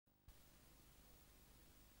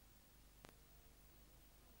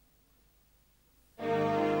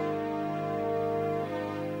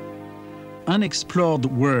unexplored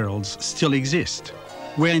worlds still exist,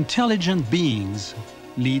 where intelligent beings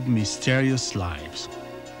lead mysterious lives.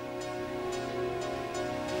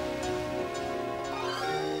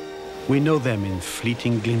 We know them in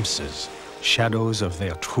fleeting glimpses, shadows of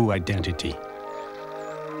their true identity.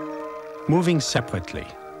 Moving separately,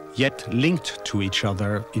 yet linked to each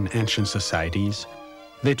other in ancient societies,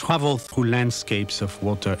 they travel through landscapes of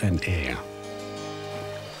water and air.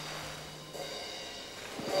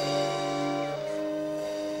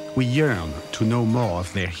 We yearn to know more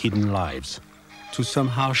of their hidden lives, to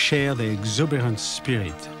somehow share their exuberant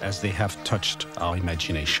spirit as they have touched our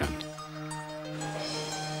imagination.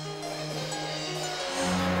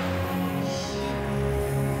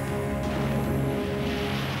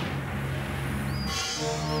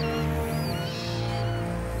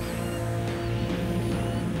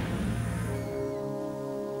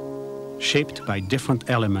 Shaped by different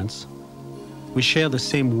elements, we share the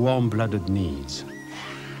same warm-blooded needs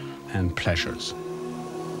and pleasures.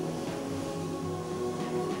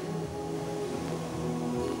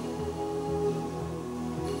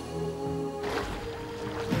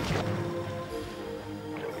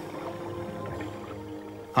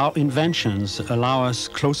 Our inventions allow us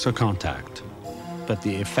closer contact, but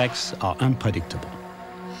the effects are unpredictable.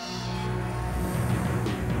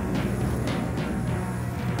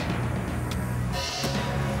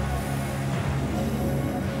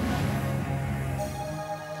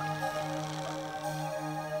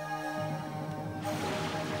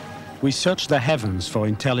 We search the heavens for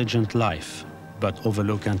intelligent life, but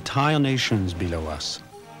overlook entire nations below us,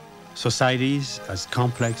 societies as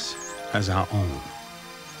complex as our own.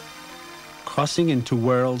 Crossing into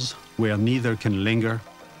worlds where neither can linger,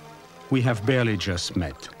 we have barely just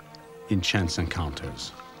met in chance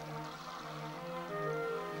encounters.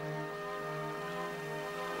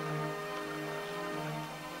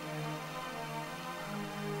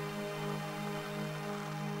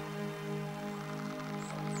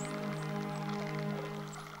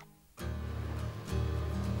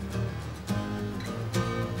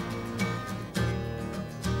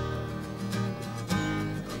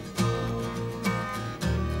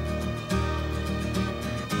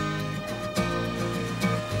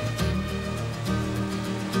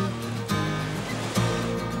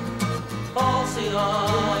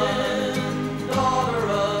 Alcyone, daughter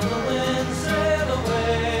of the wind, sail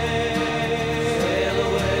away, sail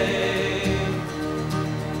away.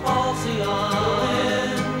 Alcyone,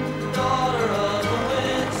 daughter of the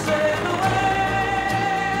wind, sail away,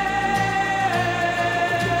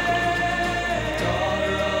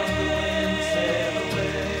 daughter of the wind, sail away.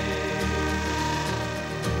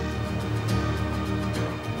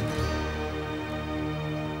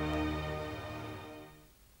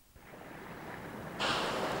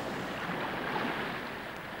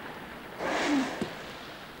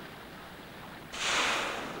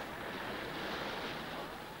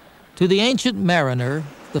 To the ancient mariner,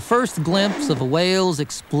 the first glimpse of a whale's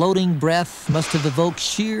exploding breath must have evoked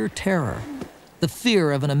sheer terror, the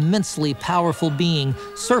fear of an immensely powerful being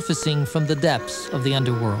surfacing from the depths of the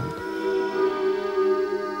underworld.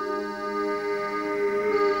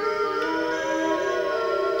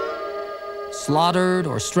 Slaughtered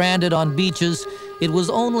or stranded on beaches, it was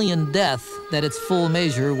only in death that its full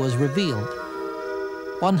measure was revealed.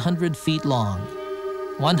 100 feet long,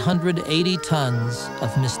 180 tons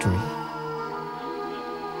of mystery.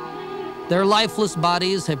 Their lifeless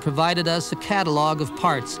bodies have provided us a catalog of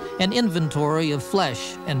parts, an inventory of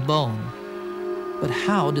flesh and bone. But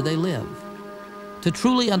how do they live? To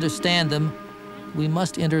truly understand them, we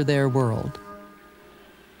must enter their world.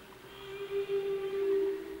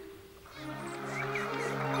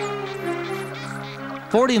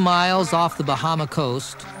 "40 miles off the Bahama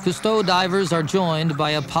coast, Cousteau divers are joined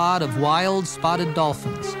by a pod of wild spotted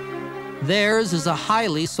dolphins. Theirs is a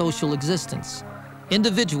highly social existence,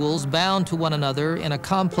 individuals bound to one another in a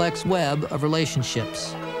complex web of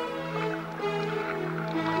relationships.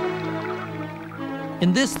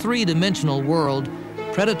 In this three-dimensional world,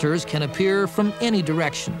 predators can appear from any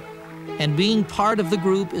direction, and being part of the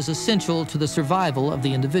group is essential to the survival of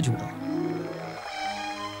the individual.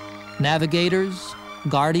 Navigators,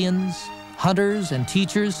 guardians, hunters, and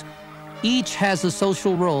teachers, each has a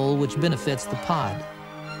social role which benefits the pod.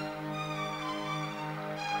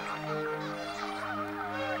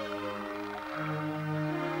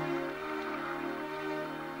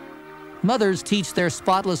 Mothers teach their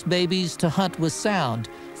spotless babies to hunt with sound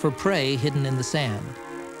for prey hidden in the sand.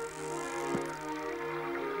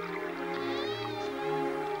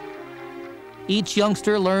 Each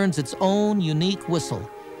youngster learns its own unique whistle,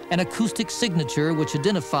 an acoustic signature which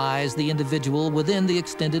identifies the individual within the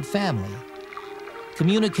extended family.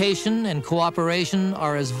 Communication and cooperation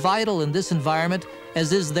are as vital in this environment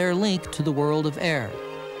as is their link to the world of air.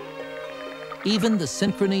 Even the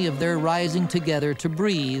synchrony of their rising together to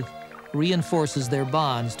breathe reinforces their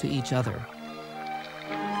bonds to each other.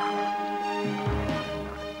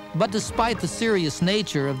 But despite the serious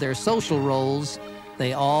nature of their social roles,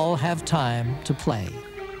 they all have time to play.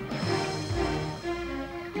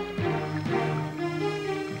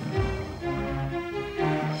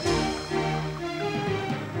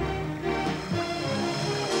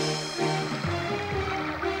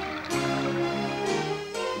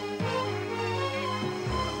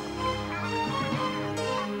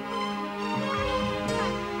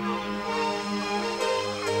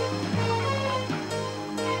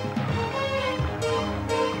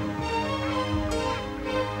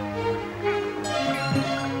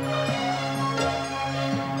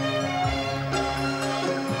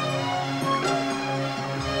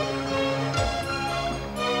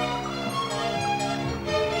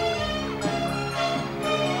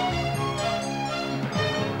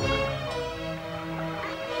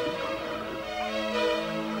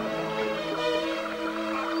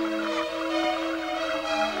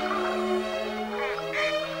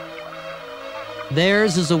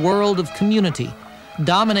 Theirs is a world of community,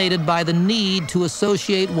 dominated by the need to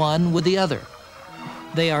associate one with the other.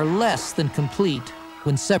 They are less than complete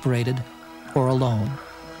when separated or alone.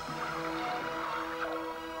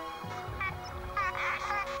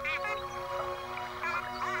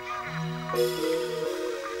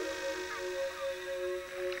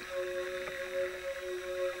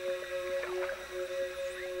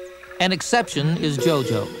 An exception is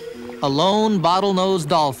Jojo, a lone bottlenose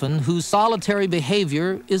dolphin whose solitary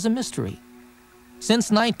behavior is a mystery. Since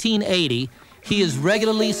 1980, he has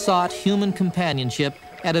regularly sought human companionship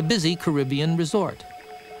at a busy Caribbean resort.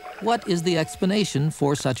 What is the explanation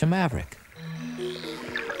for such a maverick?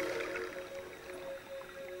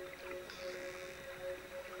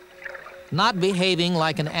 Not behaving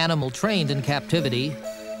like an animal trained in captivity,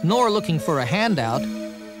 nor looking for a handout,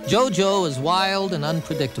 Jojo is wild and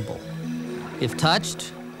unpredictable. If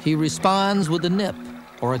touched, he responds with a nip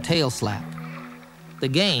or a tail slap. The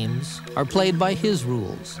games are played by his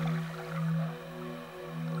rules.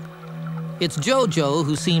 It's Jojo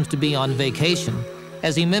who seems to be on vacation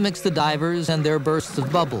as he mimics the divers and their bursts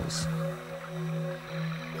of bubbles.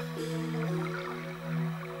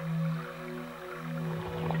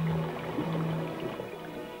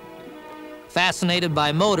 Fascinated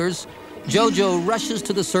by motors, Jojo rushes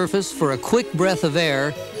to the surface for a quick breath of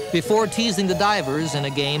air before teasing the divers in a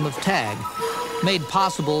game of tag, made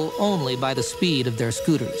possible only by the speed of their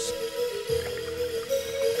scooters.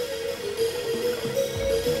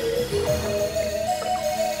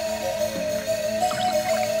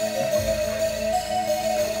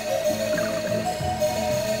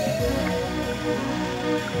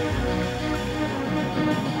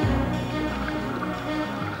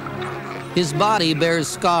 His body bears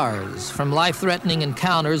scars from life-threatening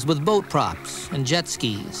encounters with boat props and jet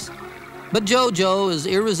skis. But Jojo is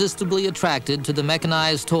irresistibly attracted to the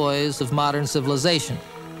mechanized toys of modern civilization.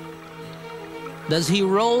 Does he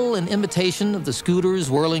roll in imitation of the scooter's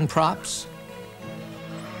whirling props?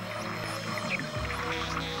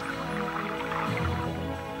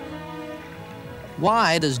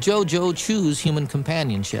 Why does Jojo choose human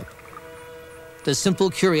companionship? Does simple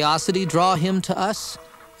curiosity draw him to us,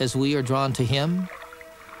 as we are drawn to him?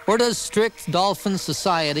 Or does strict dolphin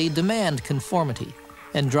society demand conformity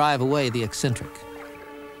and drive away the eccentric?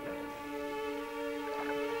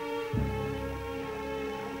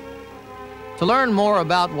 To learn more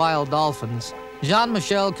about wild dolphins,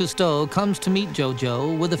 Jean-Michel Cousteau comes to meet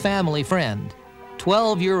Jojo with a family friend,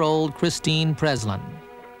 12-year-old Christine Preslin.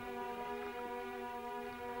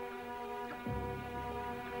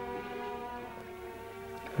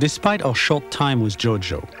 Despite our short time with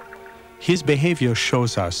Jojo, his behavior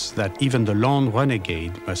shows us that even the lone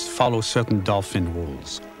renegade must follow certain dolphin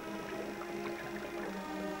rules.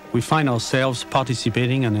 We find ourselves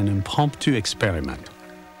participating in an impromptu experiment.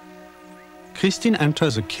 Christine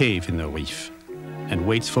enters a cave in the reef and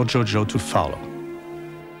waits for Jojo to follow.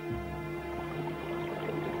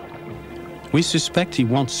 We suspect he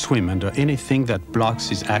won't swim under anything that blocks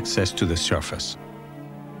his access to the surface.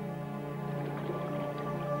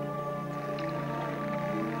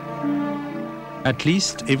 At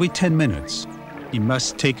least every 10 minutes, he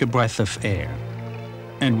must take a breath of air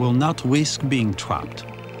and will not risk being trapped.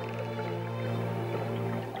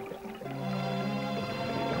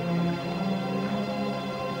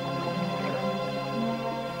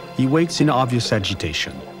 He waits in obvious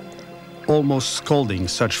agitation, almost scolding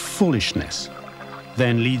such foolishness,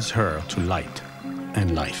 then leads her to light.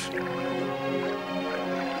 and life.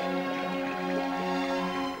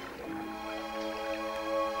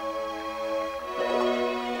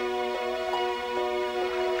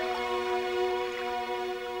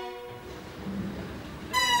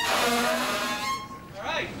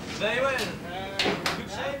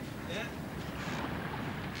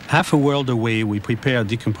 Half a world away, we prepare a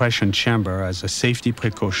decompression chamber as a safety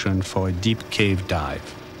precaution for a deep cave dive.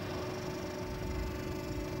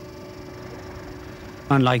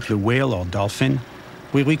 Unlike the whale or dolphin,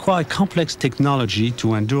 we require complex technology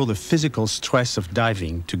to endure the physical stress of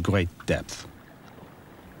diving to great depth.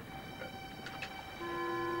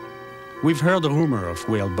 We've heard a rumor of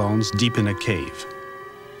whale bones deep in a cave.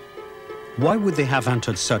 Why would they have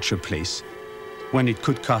entered such a place when it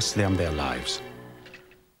could cost them their lives?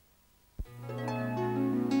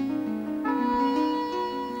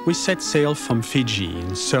 We set sail from Fiji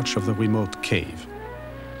in search of the remote cave.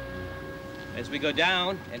 As we go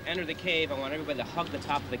down and enter the cave, I want everybody to hug the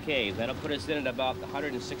top of the cave. That'll put us in at about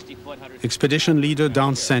 160 foot. Expedition leader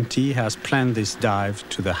Don Senti has planned this dive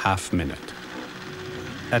to the half minute.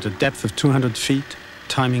 At a depth of 200 feet,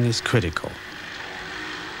 timing is critical.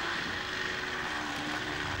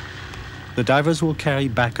 The divers will carry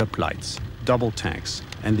backup lights, double tanks,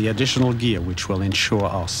 and the additional gear which will ensure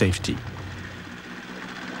our safety.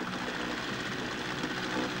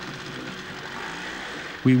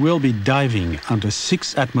 We will be diving under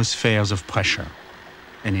 6 atmospheres of pressure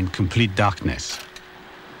and in complete darkness.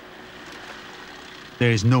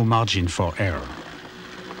 There is no margin for error.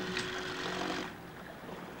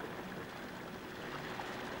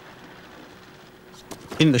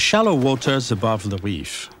 In the shallow waters above the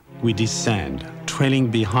reef, we descend,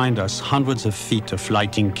 trailing behind us hundreds of feet of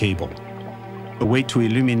lighting cable, a way to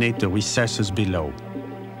illuminate the recesses below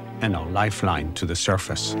and our lifeline to the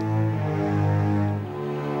surface.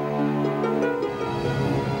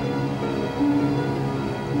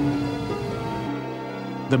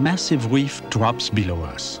 The massive reef drops below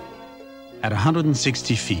us. At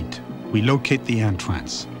 160 feet, we locate the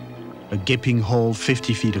entrance, a gaping hole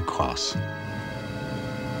 50 feet across.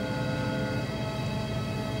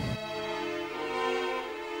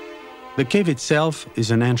 The cave itself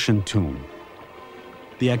is an ancient tomb.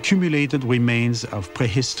 The accumulated remains of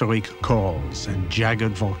prehistoric corals and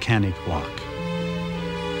jagged volcanic rock.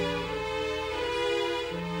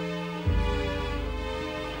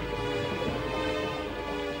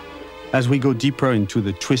 As we go deeper into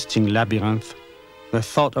the twisting labyrinth, the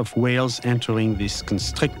thought of whales entering these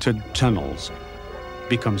constricted tunnels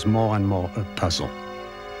becomes more and more a puzzle.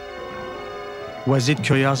 Was it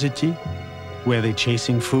curiosity? Were they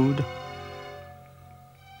chasing food?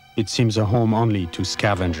 It seems a home only to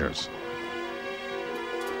scavengers.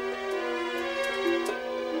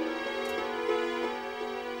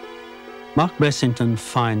 Mark Blessington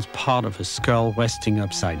finds part of a skull resting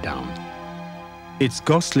upside down. Its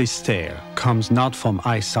ghostly stare comes not from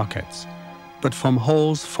eye sockets, but from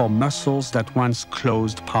holes for muscles that once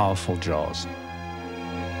closed powerful jaws.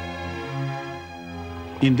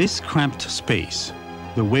 In this cramped space,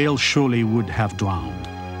 the whale surely would have drowned.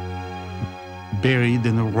 Buried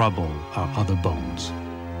in the rubble are other bones.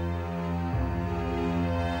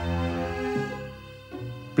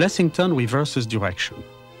 Blessington reverses direction,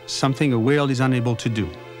 something a whale is unable to do.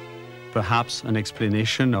 Perhaps an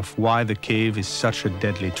explanation of why the cave is such a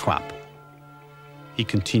deadly trap. He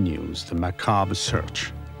continues the macabre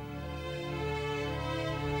search.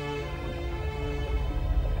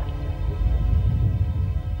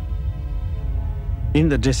 In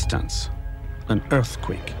the distance, an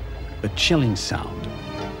earthquake, a chilling sound.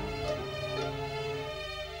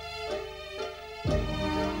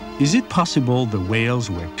 Is it possible the whales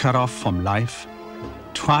were cut off from life,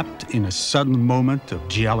 trapped in a sudden moment of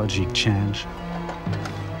geologic change?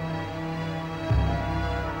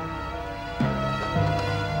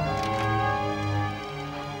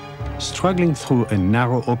 Struggling through a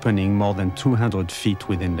narrow opening more than 200 feet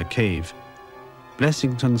within the cave,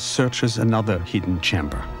 Blessington searches another hidden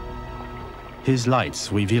chamber. His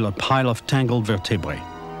lights reveal a pile of tangled vertebrae.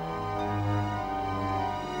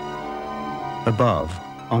 Above,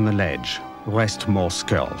 on the ledge, rest more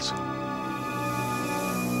skulls.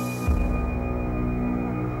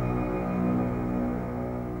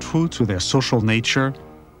 True to their social nature,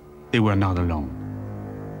 they were not alone.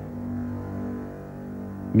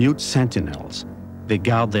 Mute sentinels, they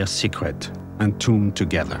guard their secret, entombed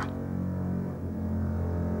together.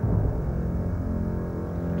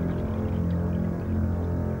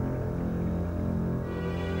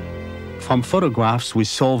 From photographs, we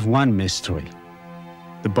solve one mystery.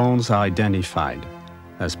 The bones are identified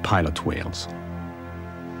as pilot whales.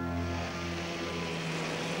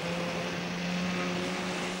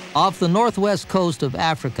 Off the northwest coast of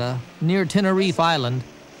Africa, near Tenerife Island,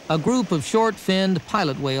 a group of short-finned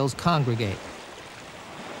pilot whales congregate.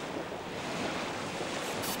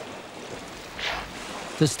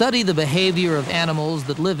 To study the behavior of animals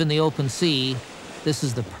that live in the open sea, this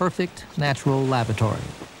is the perfect natural laboratory.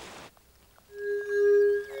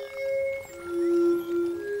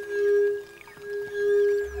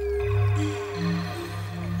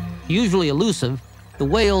 Usually elusive, the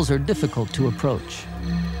whales are difficult to approach.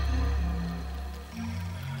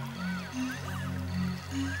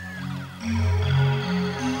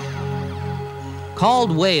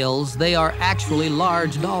 Called whales, they are actually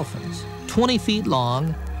large dolphins, 20 feet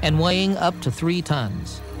long and weighing up to 3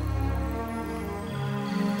 tons.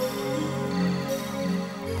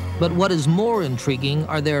 But what is more intriguing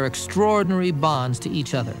are their extraordinary bonds to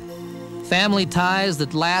each other, family ties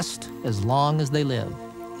that last as long as they live.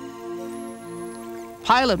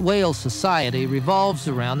 Pilot whale society revolves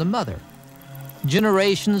around the mother.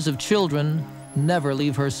 Generations of children never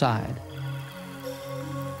leave her side.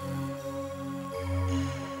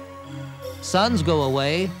 Sons go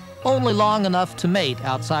away only long enough to mate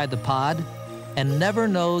outside the pod and never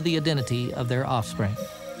know the identity of their offspring.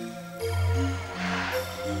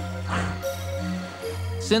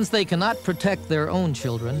 Since they cannot protect their own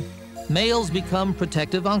children, males become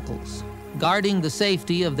protective uncles, guarding the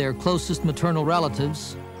safety of their closest maternal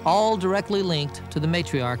relatives, all directly linked to the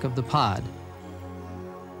matriarch of the pod.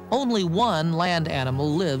 Only one land animal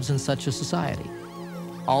lives in such a society.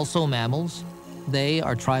 Also mammals, they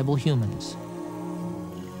are tribal humans.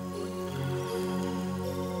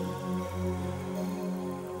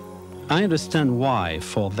 I understand why,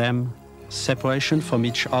 for them, separation from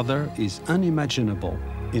each other is unimaginable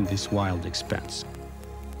in this wild expanse.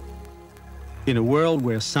 In a world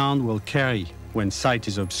where sound will carry when sight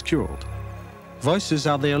is obscured, voices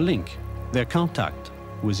are their link, their contact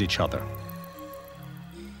with each other.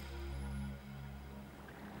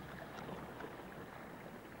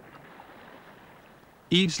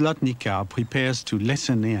 Yves Lotnica prepares to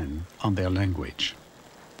listen in on their language.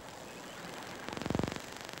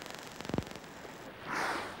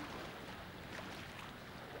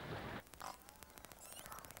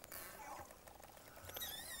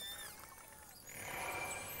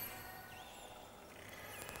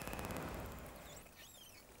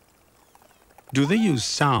 Do they use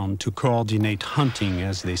sound to coordinate hunting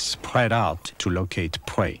as they spread out to locate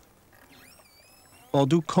prey? Or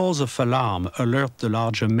do calls of alarm alert the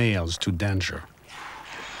larger males to danger?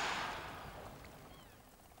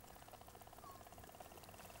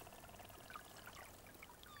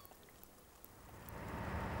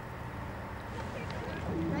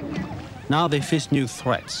 Now they face new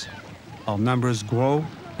threats. Our numbers grow,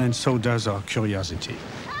 and so does our curiosity.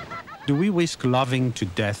 Do we risk loving to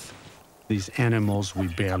death these animals we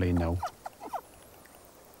barely know?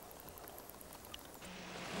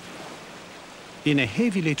 In a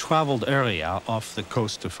heavily traveled area off the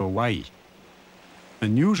coast of Hawaii,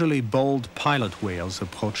 unusually bold pilot whales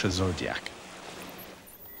approach a zodiac.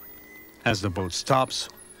 As the boat stops,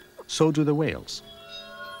 so do the whales.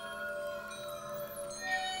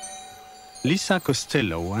 Lisa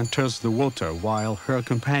Costello enters the water while her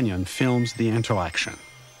companion films the interaction.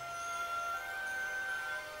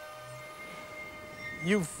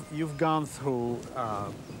 You've gone through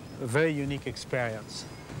a very unique experience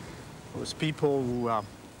with people who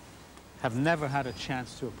have never had a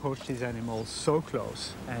chance to approach these animals so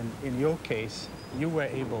close. And in your case, you were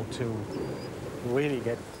able to really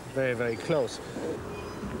get very, very close.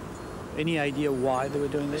 Any idea why they were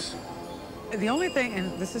doing this? The only thing,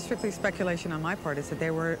 and this is strictly speculation on my part, is that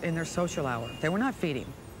they were in their social hour. They were not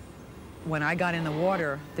feeding. When I got in the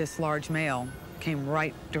water, this large male came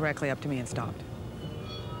right directly up to me and stopped.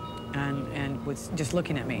 And was just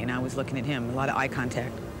looking at me, and I was looking at him, a lot of eye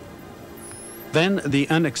contact. Then the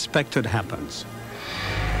unexpected happens.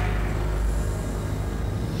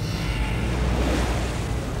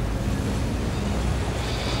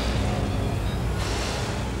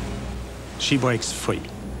 She breaks free.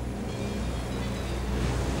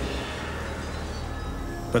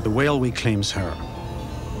 But the whale reclaims her.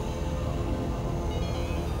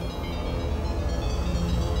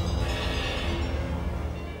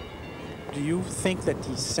 Do you think that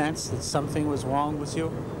he sensed that something was wrong with you?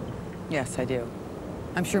 Yes, I do.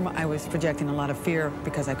 I'm sure I was projecting a lot of fear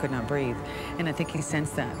because I could not breathe, and I think he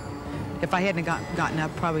sensed that. If I hadn't gotten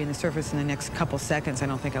up probably in the surface in the next couple seconds, I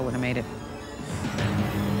don't think I would have made it.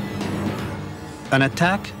 An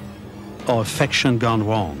attack or affection gone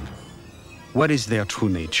wrong? What is their true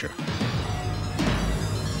nature?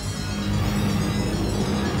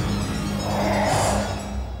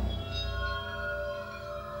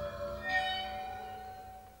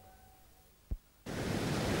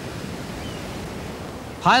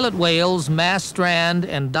 Pilot whales mass strand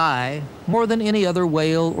and die more than any other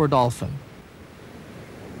whale or dolphin.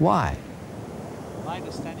 Why?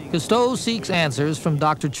 Cousteau seeks answers from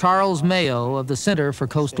Dr. Charles Mayo of the Center for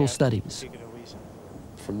Coastal Studies.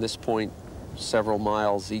 From this point, several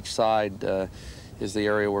miles each side is the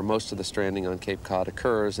area where most of the stranding on Cape Cod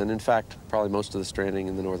occurs, and in fact, probably most of the stranding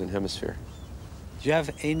in the Northern Hemisphere. Do you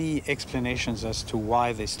have any explanations as to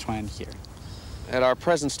why they strand here? At our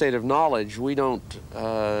present state of knowledge, we don't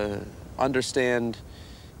understand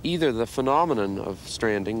either the phenomenon of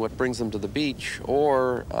stranding, what brings them to the beach,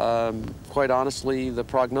 or, quite honestly, the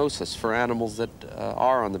prognosis for animals that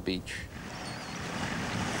are on the beach.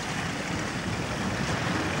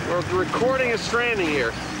 We're recording a stranding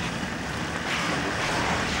here.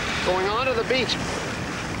 Going onto the beach.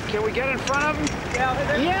 Can we get in front of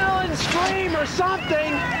them? Yell and scream or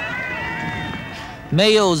something!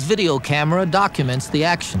 Mayo's video camera documents the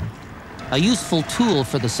action. A useful tool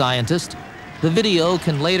for the scientist, the video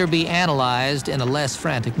can later be analyzed in a less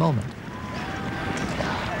frantic moment.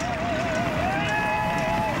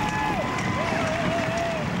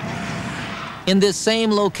 In this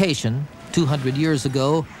same location, 200 years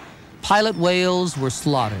ago, pilot whales were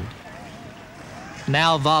slaughtered.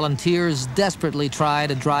 Now volunteers desperately try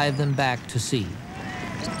to drive them back to sea.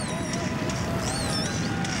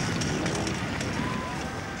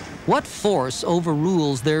 What force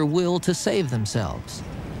overrules their will to save themselves?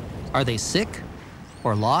 Are they sick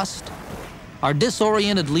or lost? Are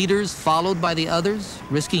disoriented leaders followed by the others,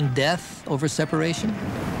 risking death over separation?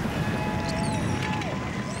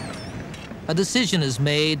 A decision is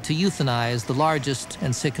made to euthanize the largest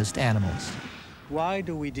and sickest animals. Why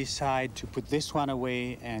do we decide to put this one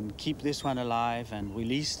away and keep this one alive and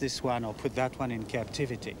release this one or put that one in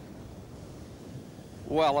captivity?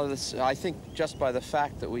 Well, I think just by the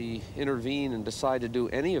fact that we intervene and decide to do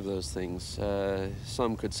any of those things,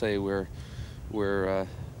 some could say we're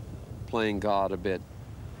playing God a bit.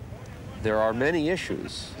 There are many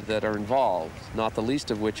issues that are involved, not the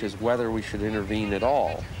least of which is whether we should intervene at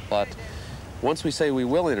all. But once we say we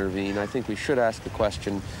will intervene, I think we should ask the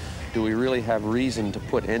question, do we really have reason to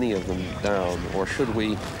put any of them down, or should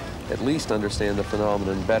we at least understand the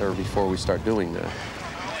phenomenon better before we start doing that?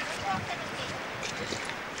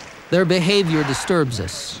 Their behavior disturbs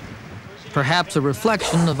us, perhaps a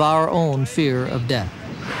reflection of our own fear of death.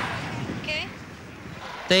 Okay.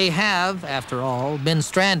 They have, after all, been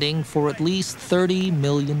stranding for at least 30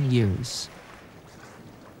 million years.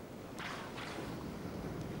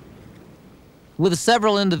 With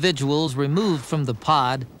several individuals removed from the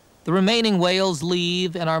pod, the remaining whales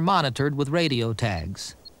leave and are monitored with radio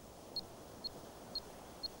tags.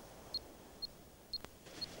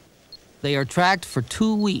 They are tracked for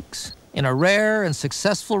 2 weeks in a rare and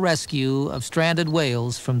successful rescue of stranded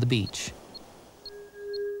whales from the beach.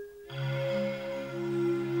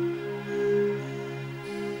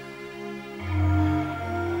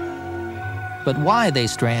 But why they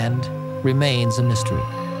strand remains a mystery.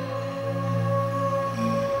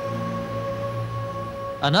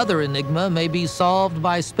 Another enigma may be solved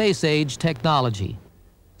by space-age technology.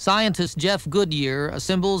 Scientist Jeff Goodyear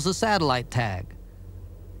assembles a satellite tag.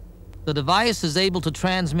 The device is able to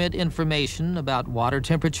transmit information about water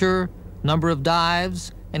temperature, number of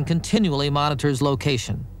dives, and continually monitors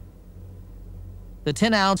location. The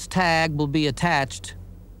 10-ounce tag will be attached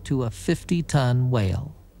to a 50-ton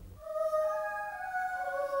whale.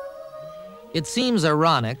 It seems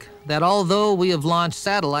ironic that although we have launched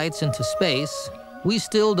satellites into space, we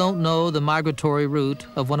still don't know the migratory route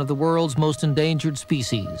of one of the world's most endangered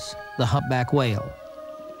species, the humpback whale.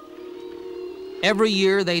 Every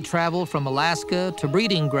year they travel from Alaska to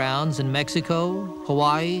breeding grounds in Mexico,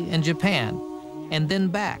 Hawaii, and Japan, and then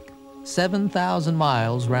back, 7,000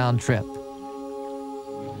 miles round trip.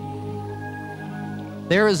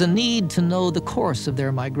 There is a need to know the course of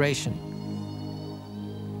their migration.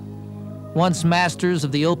 Once masters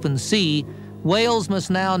of the open sea, whales must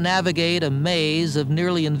now navigate a maze of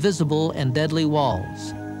nearly invisible and deadly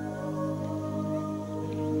walls.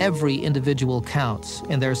 Every individual counts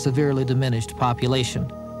in their severely diminished population.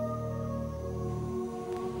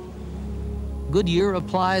 Goodyear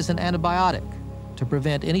applies an antibiotic to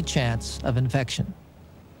prevent any chance of infection.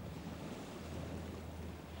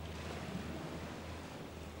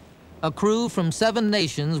 A crew from 7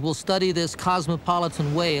 nations will study this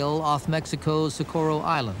cosmopolitan whale off Mexico's Socorro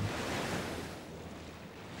Island.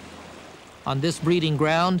 On this breeding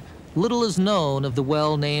ground, little is known of the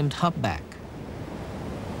well-named humpback.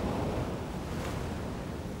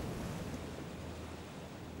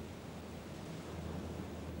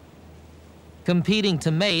 Competing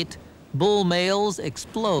to mate, bull males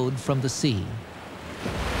explode from the sea.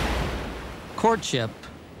 Courtship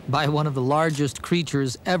by one of the largest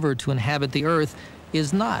creatures ever to inhabit the earth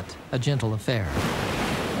is not a gentle affair.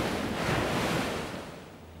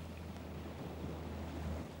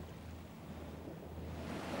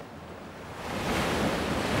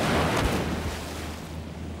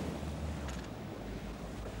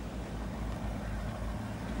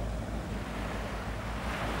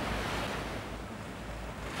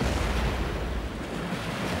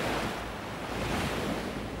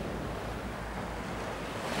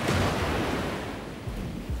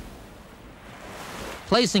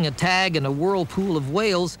 Placing a tag in a whirlpool of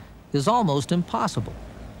whales is almost impossible.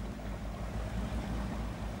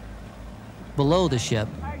 Below the ship,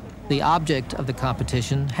 the object of the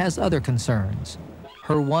competition has other concerns: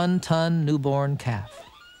 her 1-ton newborn calf.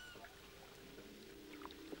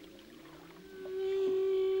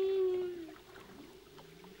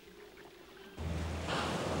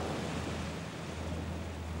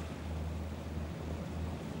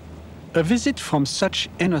 A visit from such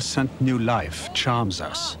innocent new life charms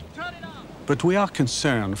us, but we are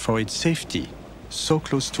concerned for its safety, so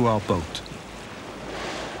close to our boat.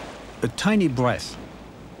 A tiny breath,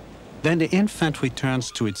 then the infant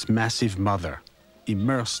returns to its massive mother,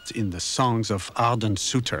 immersed in the songs of ardent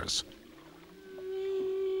suitors.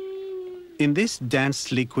 In this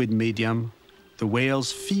dense liquid medium, the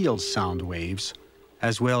whales feel sound waves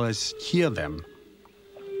as well as hear them.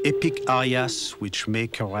 Epic arias which may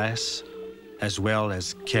caress, as well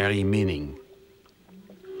as carry meaning.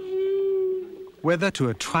 Whether to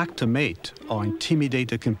attract a mate or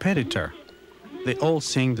intimidate a competitor, they all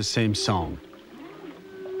sing the same song.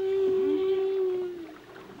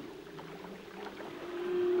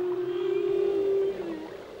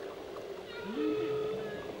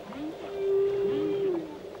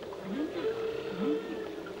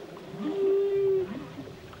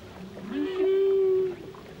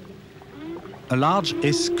 A large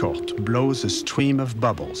escort blows a stream of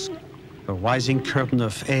bubbles, a rising curtain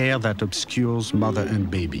of air that obscures mother and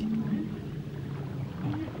baby.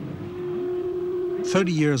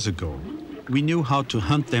 30 years ago, we knew how to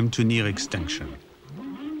hunt them to near extinction.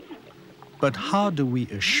 But how do we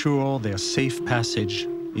assure their safe passage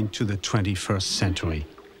into the 21st century?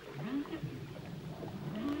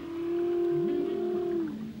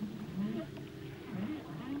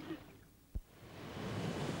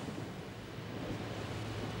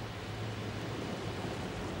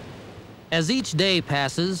 As each day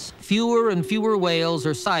passes, fewer and fewer whales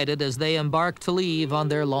are sighted as they embark to leave on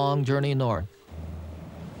their long journey north.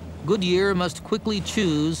 Goodyear must quickly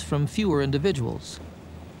choose from fewer individuals.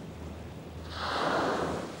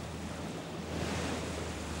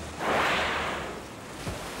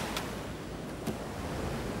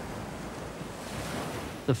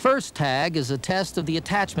 The first tag is a test of the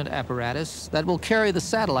attachment apparatus that will carry the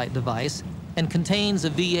satellite device and contains a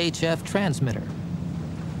VHF transmitter.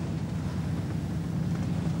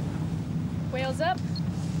 Whales up.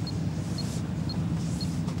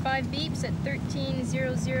 5 beeps at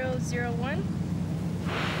 13:00:01.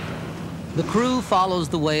 The crew follows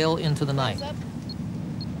the whale into the night. Whales up.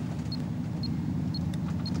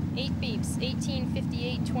 8 beeps,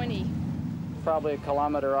 18:58:20. Probably a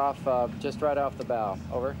kilometer off, just right off the bow.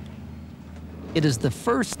 Over. It is the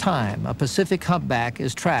first time a Pacific humpback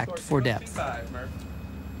is tracked for depth.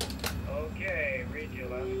 Okay, read you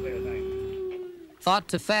loud and clear, thanks. Thought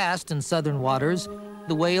to fast in southern waters,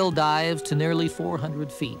 the whale dives to nearly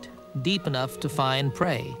 400 feet, deep enough to find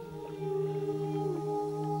prey.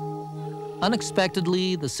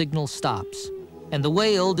 Unexpectedly, the signal stops, and the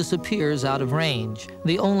whale disappears out of range,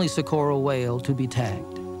 the only Socorro whale to be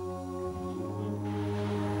tagged.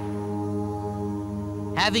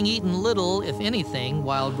 Having eaten little, if anything,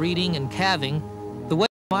 while breeding and calving, the whale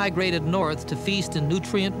migrated north to feast in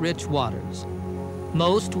nutrient-rich waters.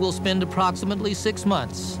 Most will spend approximately 6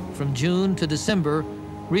 months, from June to December,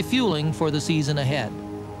 refueling for the season ahead.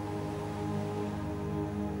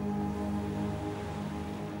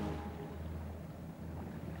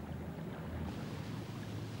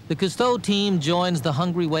 The Cousteau team joins the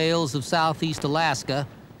hungry whales of southeast Alaska,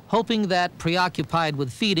 hoping that, preoccupied with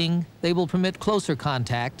feeding, they will permit closer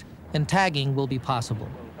contact and tagging will be possible.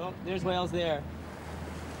 Oh, there's whales there.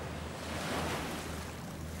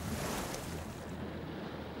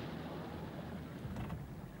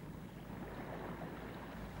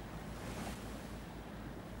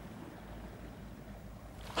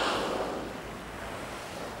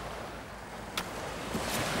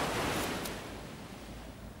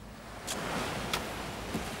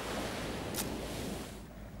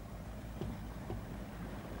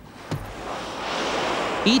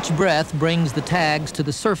 Each breath brings the tags to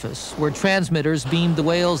the surface, where transmitters beam the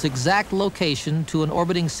whale's exact location to an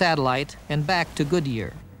orbiting satellite and back to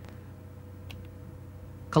Goodyear.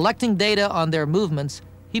 Collecting data on their movements,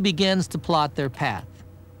 he begins to plot their path.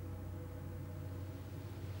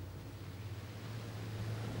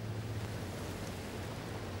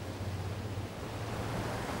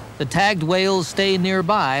 The tagged whales stay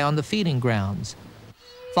nearby on the feeding grounds,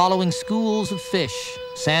 following schools of fish,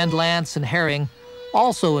 sand lance, and herring,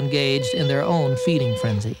 also engaged in their own feeding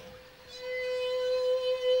frenzy.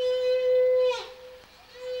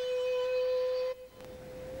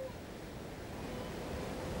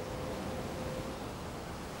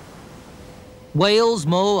 Whales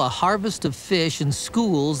mow a harvest of fish in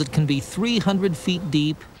schools that can be 300 feet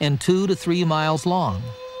deep and 2 to 3 miles long.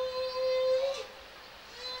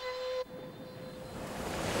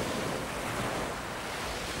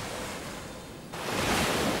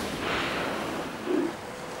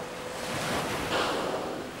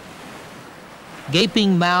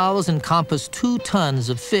 Gaping mouths encompass 2 tons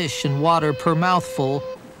of fish and water per mouthful,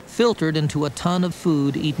 filtered into a ton of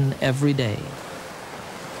food eaten every day.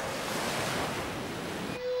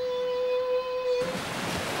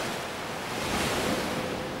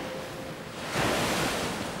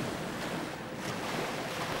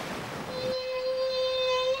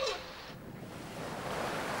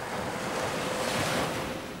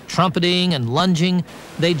 Trumpeting and lunging,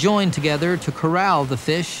 they join together to corral the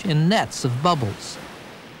fish in nets of bubbles.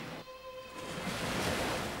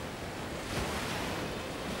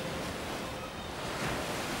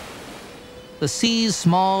 The seas,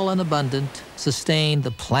 small and abundant, sustain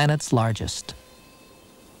the planet's largest.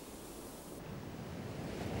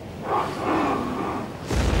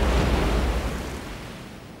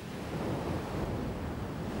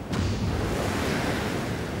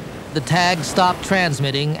 The tag stopped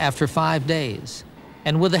transmitting after 5 days,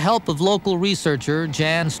 and with the help of local researcher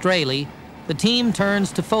Jan Straley, the team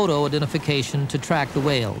turns to photo identification to track the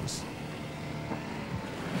whales.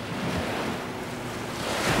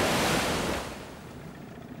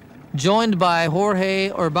 Joined by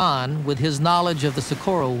Jorge Urban with his knowledge of the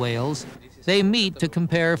Socorro whales, they meet to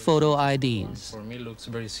compare photo IDs. For me, it looks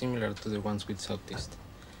very similar to the ones with Southeast.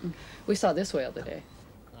 We saw this whale today.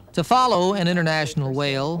 To follow an international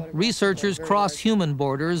whale, researchers cross human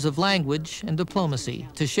borders of language and diplomacy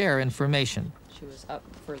to share information. She was up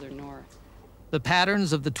further north. The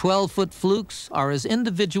patterns of the 12-foot flukes are as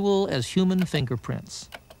individual as human fingerprints.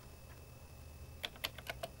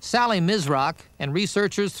 Sally Mizrak and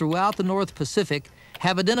researchers throughout the North Pacific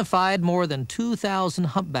have identified more than 2,000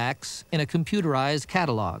 humpbacks in a computerized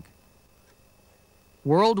catalog.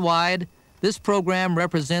 Worldwide, this program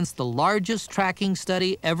represents the largest tracking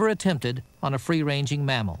study ever attempted on a free-ranging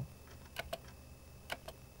mammal.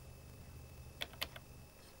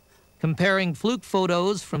 Comparing fluke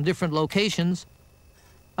photos from different locations,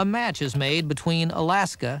 a match is made between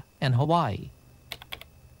Alaska and Hawaii.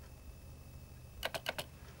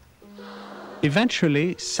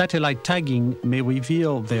 Eventually, satellite tagging may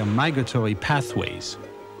reveal their migratory pathways.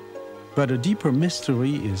 But a deeper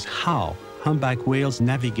mystery is how humpback whales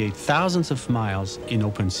navigate thousands of miles in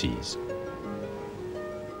open seas.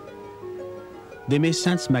 They may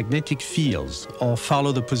sense magnetic fields or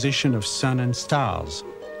follow the position of sun and stars.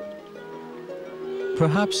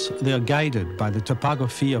 Perhaps they're guided by the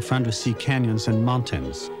topography of undersea canyons and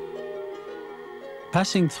mountains.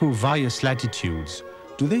 Passing through various latitudes,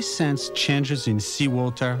 do they sense changes in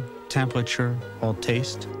seawater, temperature, or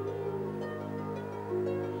taste?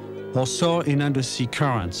 Or soar in undersea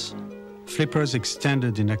currents, flippers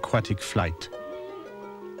extended in aquatic flight?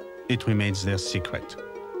 It remains their secret.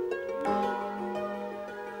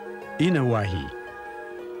 In Hawaii,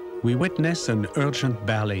 we witness an urgent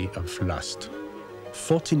ballet of lust.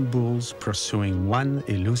 14 bulls pursuing one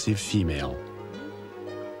elusive female.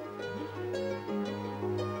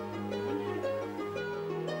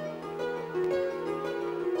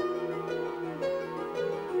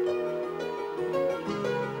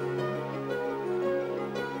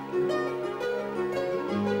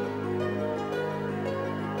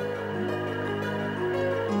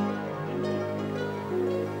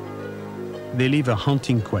 They leave a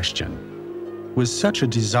haunting question. With such a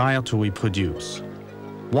desire to reproduce,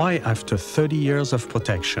 why, after 30 years of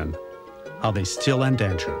protection, are they still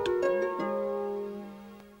endangered?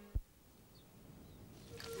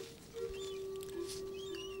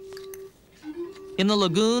 In the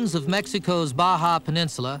lagoons of Mexico's Baja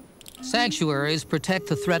Peninsula, sanctuaries protect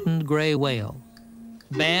the threatened gray whale.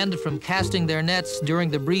 Banned from casting their nets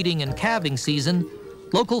during the breeding and calving season,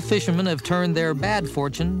 local fishermen have turned their bad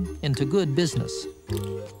fortune into good business.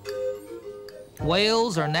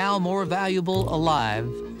 Whales are now more valuable alive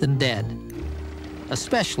than dead,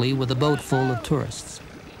 especially with a boat full of tourists.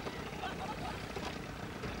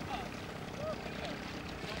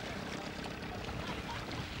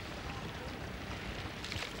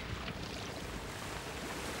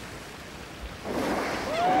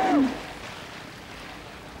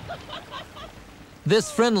 This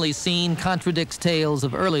friendly scene contradicts tales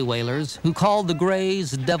of early whalers who called the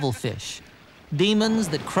grays devilfish, demons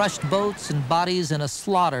that crushed boats and bodies in a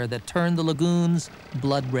slaughter that turned the lagoons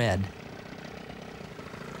blood red.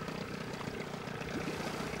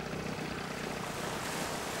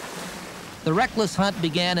 The reckless hunt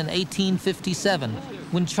began in 1857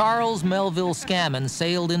 when Charles Melville Scammon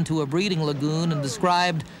sailed into a breeding lagoon and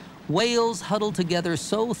described whales huddled together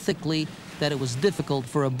so thickly that it was difficult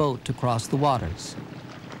for a boat to cross the waters.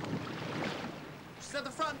 At the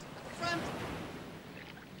front,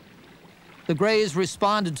 The Greys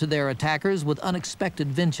responded to their attackers with unexpected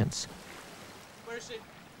vengeance. Where is she?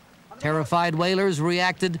 Terrified whalers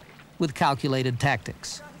reacted with calculated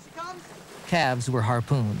tactics. Calves were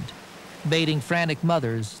harpooned, baiting frantic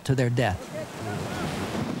mothers to their death.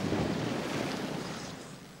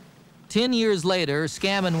 10 years later,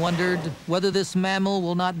 Scammon wondered whether this mammal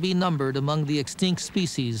will not be numbered among the extinct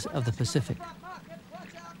species of the Pacific.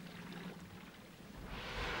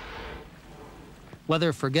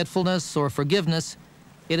 Whether forgetfulness or forgiveness,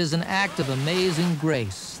 it is an act of amazing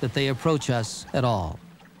grace that they approach us at all.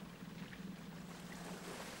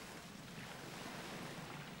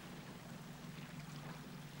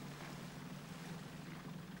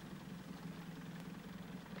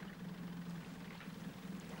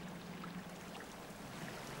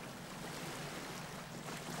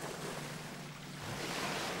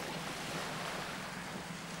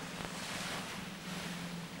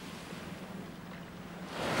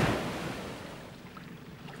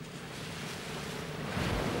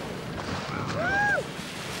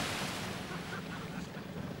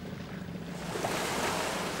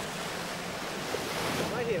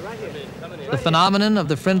 The phenomenon of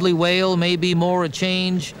the friendly whale may be more a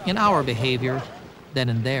change in our behavior than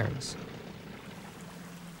in theirs.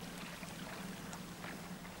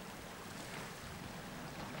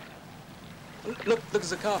 Look, there's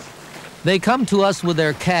the calf. They come to us with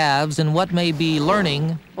their calves and what may be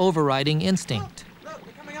learning overriding instinct.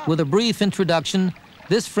 With a brief introduction,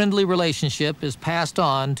 this friendly relationship is passed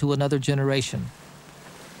on to another generation.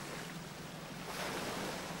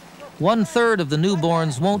 1/3 of the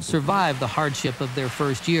newborns won't survive the hardship of their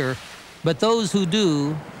first year, but those who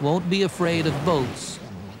do won't be afraid of boats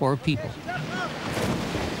or people.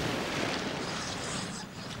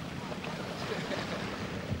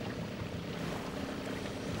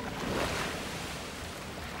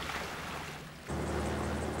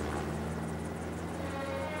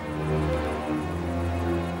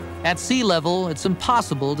 At sea level, it's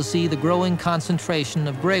impossible to see the growing concentration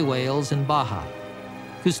of gray whales in Baja.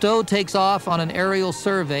 Cousteau takes off on an aerial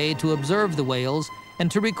survey to observe the whales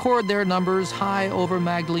and to record their numbers high over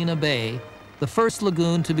Magdalena Bay, the first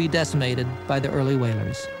lagoon to be decimated by the early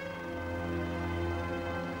whalers.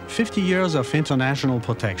 50 years of international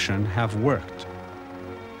protection have worked.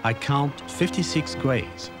 I count 56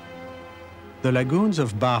 grays. The lagoons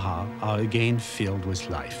of Baja are again filled with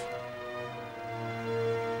life.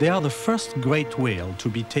 They are the first great whale to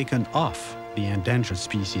be taken off the endangered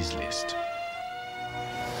species list.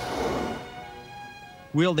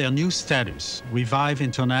 Will their new status revive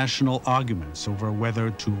international arguments over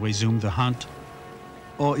whether to resume the hunt?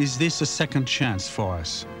 Or is this a second chance for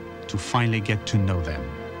us to finally get to know them?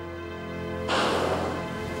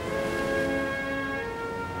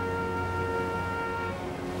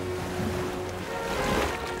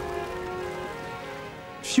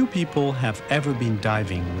 Few people have ever been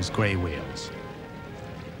diving with gray whales.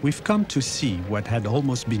 We've come to see what had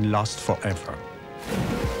almost been lost forever,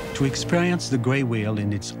 to experience the gray whale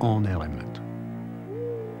in its own element.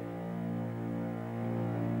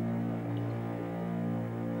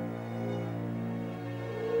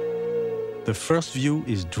 The first view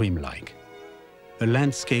is dreamlike, a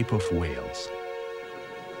landscape of whales.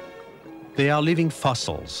 They are living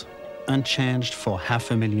fossils, unchanged for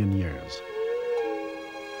 500,000 years.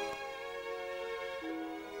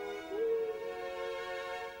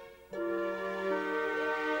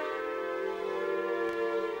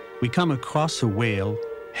 We come across a whale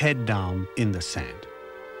head down in the sand.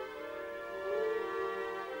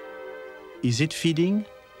 Is it feeding,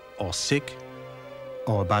 or sick,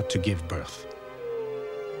 or about to give birth?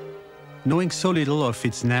 Knowing so little of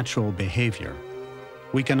its natural behavior,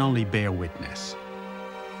 we can only bear witness.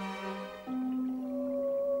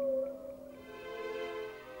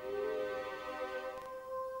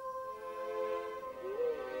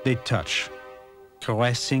 They touch,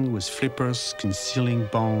 caressing with flippers concealing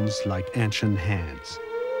bones like ancient hands.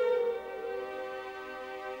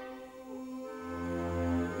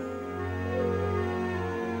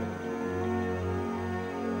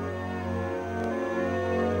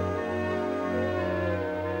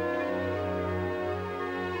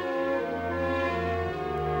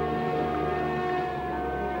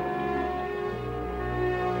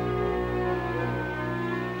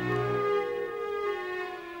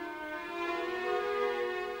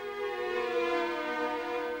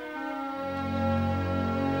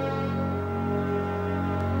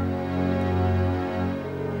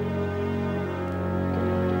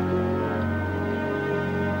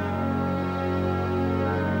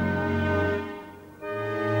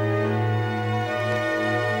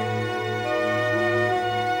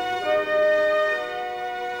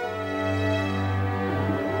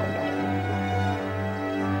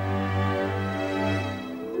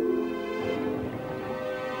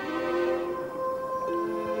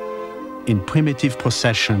 In primitive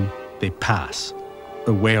procession, they pass,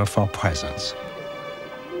 aware of our presence.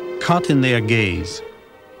 Caught in their gaze,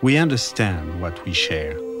 we understand what we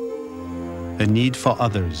share. A need for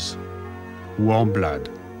others, warm blood,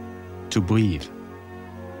 to breathe.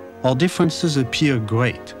 Our differences appear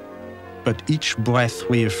great, but each breath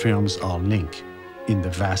reaffirms our link in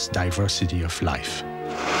the vast diversity of life.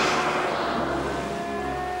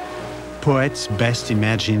 Poets best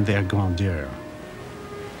imagine their grandeur.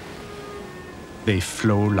 They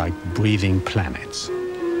flow like breathing planets.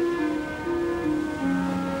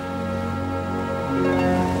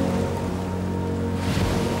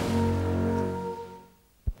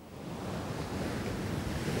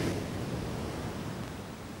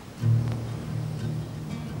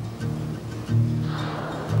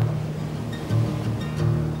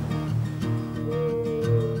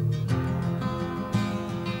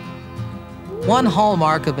 One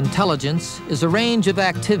hallmark of intelligence is a range of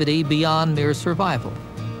activity beyond mere survival.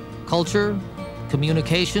 Culture,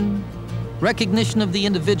 communication, recognition of the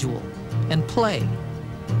individual, and play.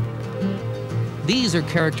 These are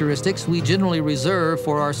characteristics we generally reserve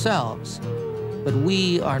for ourselves, but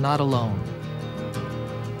we are not alone.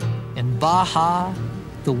 In Baja,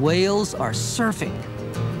 the whales are surfing.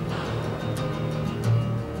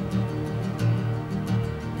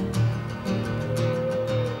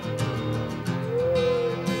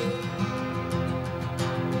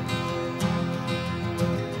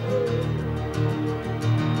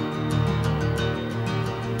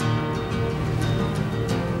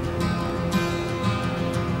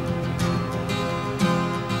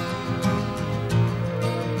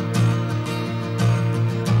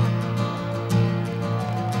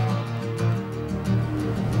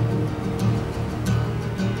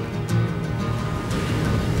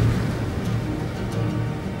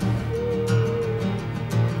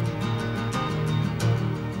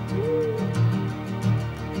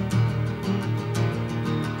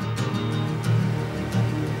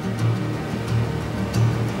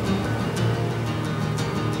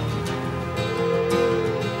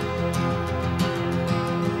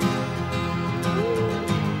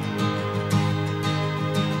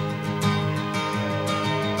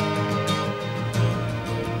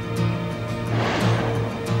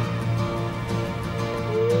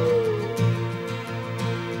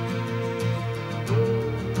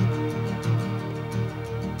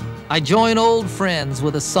 I join old friends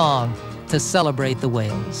with a song to celebrate the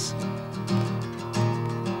whales.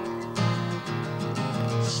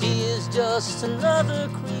 She is just another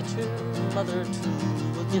creature, mother to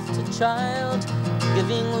a gifted child,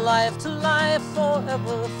 giving life to life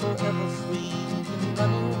forever, forever free and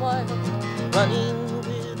running wild, running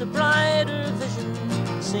with a brighter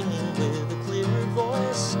vision, singing with a clearer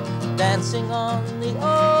voice, dancing on the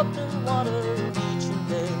open water, each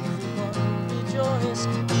and every one rejoice,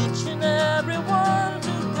 each and every one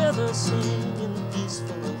together sing in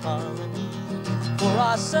peaceful harmony, for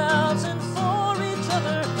ourselves and for each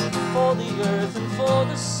other, for the earth and for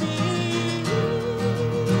the sea.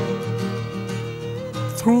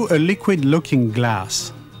 Through a liquid-looking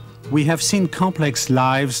glass, we have seen complex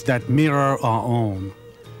lives that mirror our own.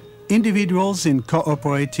 Individuals in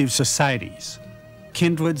cooperative societies,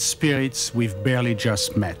 kindred spirits we've barely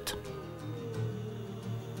just met.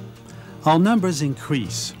 Our numbers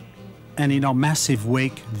increase, and in our massive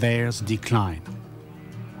wake, theirs decline.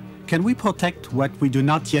 Can we protect what we do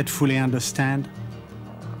not yet fully understand?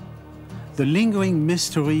 The lingering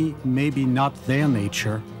mystery may be not their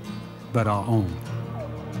nature, but our own.